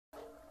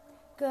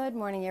Good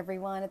morning,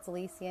 everyone. It's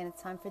Alicia, and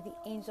it's time for the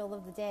angel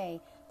of the day.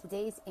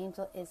 Today's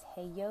angel is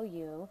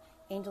Haiyael,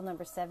 angel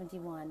number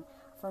 71.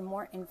 For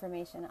more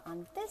information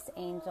on this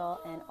angel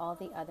and all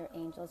the other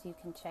angels, you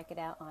can check it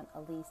out on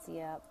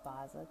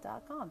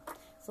aliciabaza.com.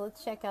 So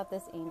let's check out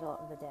this angel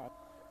of the day.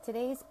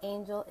 Today's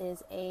angel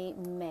is a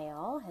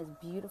male, has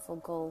beautiful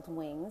gold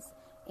wings.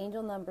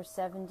 Angel number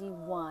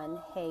 71,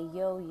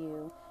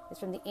 Haiyael, is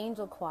from the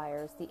angel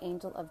choirs, the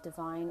angel of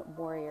divine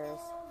warriors.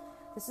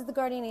 This is the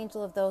guardian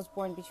angel of those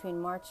born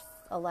between March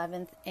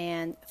 11th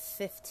and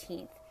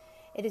 15th.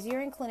 It is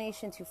your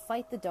inclination to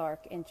fight the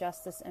dark,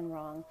 injustice, and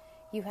wrong.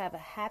 You have a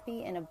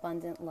happy and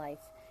abundant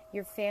life.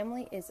 Your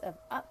family is of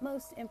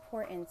utmost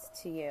importance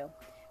to you.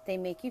 They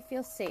make you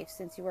feel safe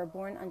since you are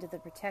born under the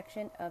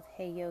protection of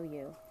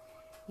Haiyael.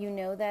 You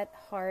know that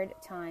hard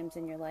times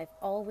in your life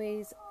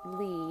always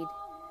lead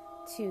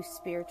to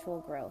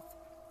spiritual growth.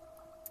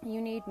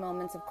 You need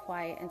moments of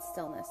quiet and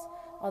stillness,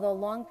 although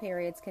long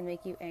periods can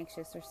make you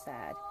anxious or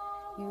sad.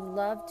 You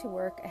love to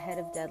work ahead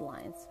of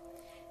deadlines.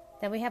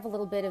 Then we have a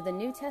little bit of the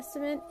New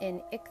Testament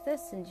in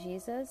Ichthus and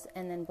Jesus,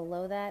 and then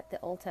below that,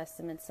 the Old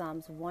Testament,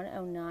 Psalms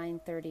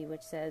 109:30,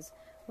 which says,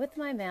 "With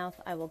my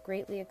mouth I will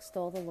greatly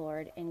extol the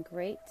Lord, and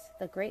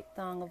the great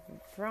throng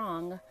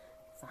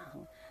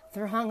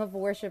of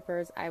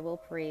worshipers I will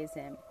praise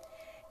him."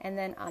 And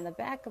then on the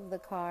back of the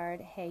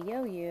card,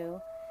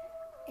 Haiyael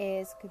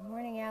is, "Good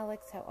morning,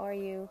 Alex, how are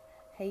you?"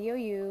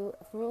 Haiyael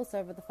rules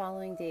over the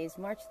following days: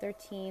 March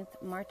 13th,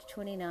 March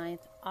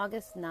 29th,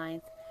 August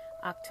 9th,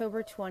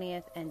 October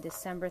 20th, and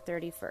December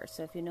 31st.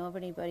 So if you know of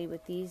anybody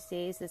with these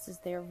days, this is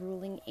their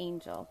ruling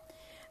angel.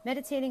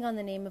 Meditating on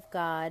the name of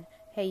God,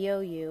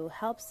 Haiyael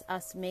helps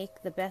us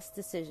make the best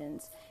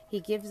decisions. He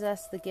gives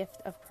us the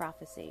gift of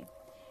prophecy.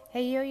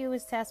 Haiyael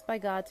is tasked by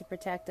God to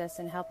protect us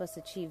and help us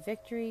achieve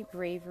victory,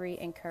 bravery,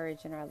 and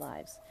courage in our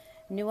lives.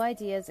 New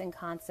ideas and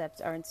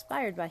concepts are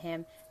inspired by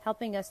him,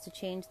 helping us to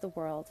change the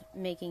world,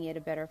 making it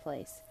a better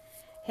place.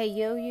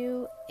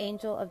 Haiyael,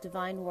 angel of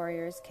divine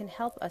warriors, can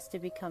help us to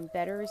become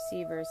better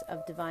receivers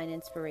of divine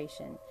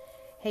inspiration.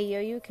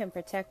 Haiyael can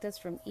protect us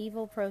from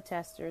evil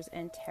protesters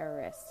and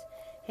terrorists.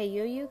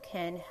 Haiyael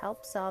can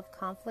help solve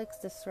conflicts,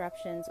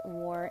 disruptions,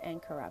 war,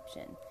 and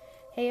corruption.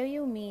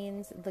 Haiyael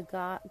means the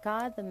God,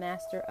 the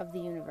master of the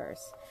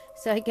universe.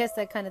 So I guess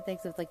that kind of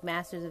thinks of like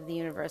masters of the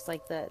universe,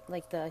 like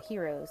the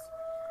heroes.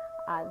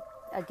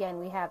 Again,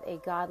 we have a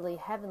godly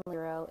heavenly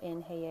hero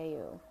in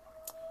Haiyael.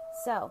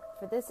 So,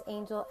 for this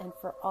angel and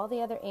for all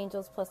the other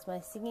angels, plus my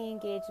singing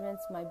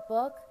engagements, my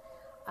book,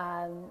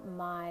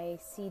 my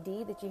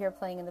CD that you hear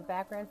playing in the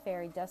background,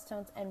 Fairy Dust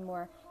Tones, and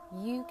more,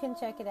 you can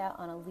check it out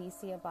on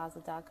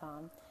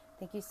aliciabaza.com.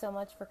 Thank you so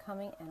much for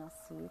coming, and I'll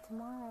see you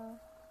tomorrow.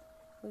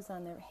 Who's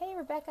on there? Hey,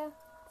 Rebecca.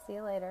 See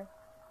you later.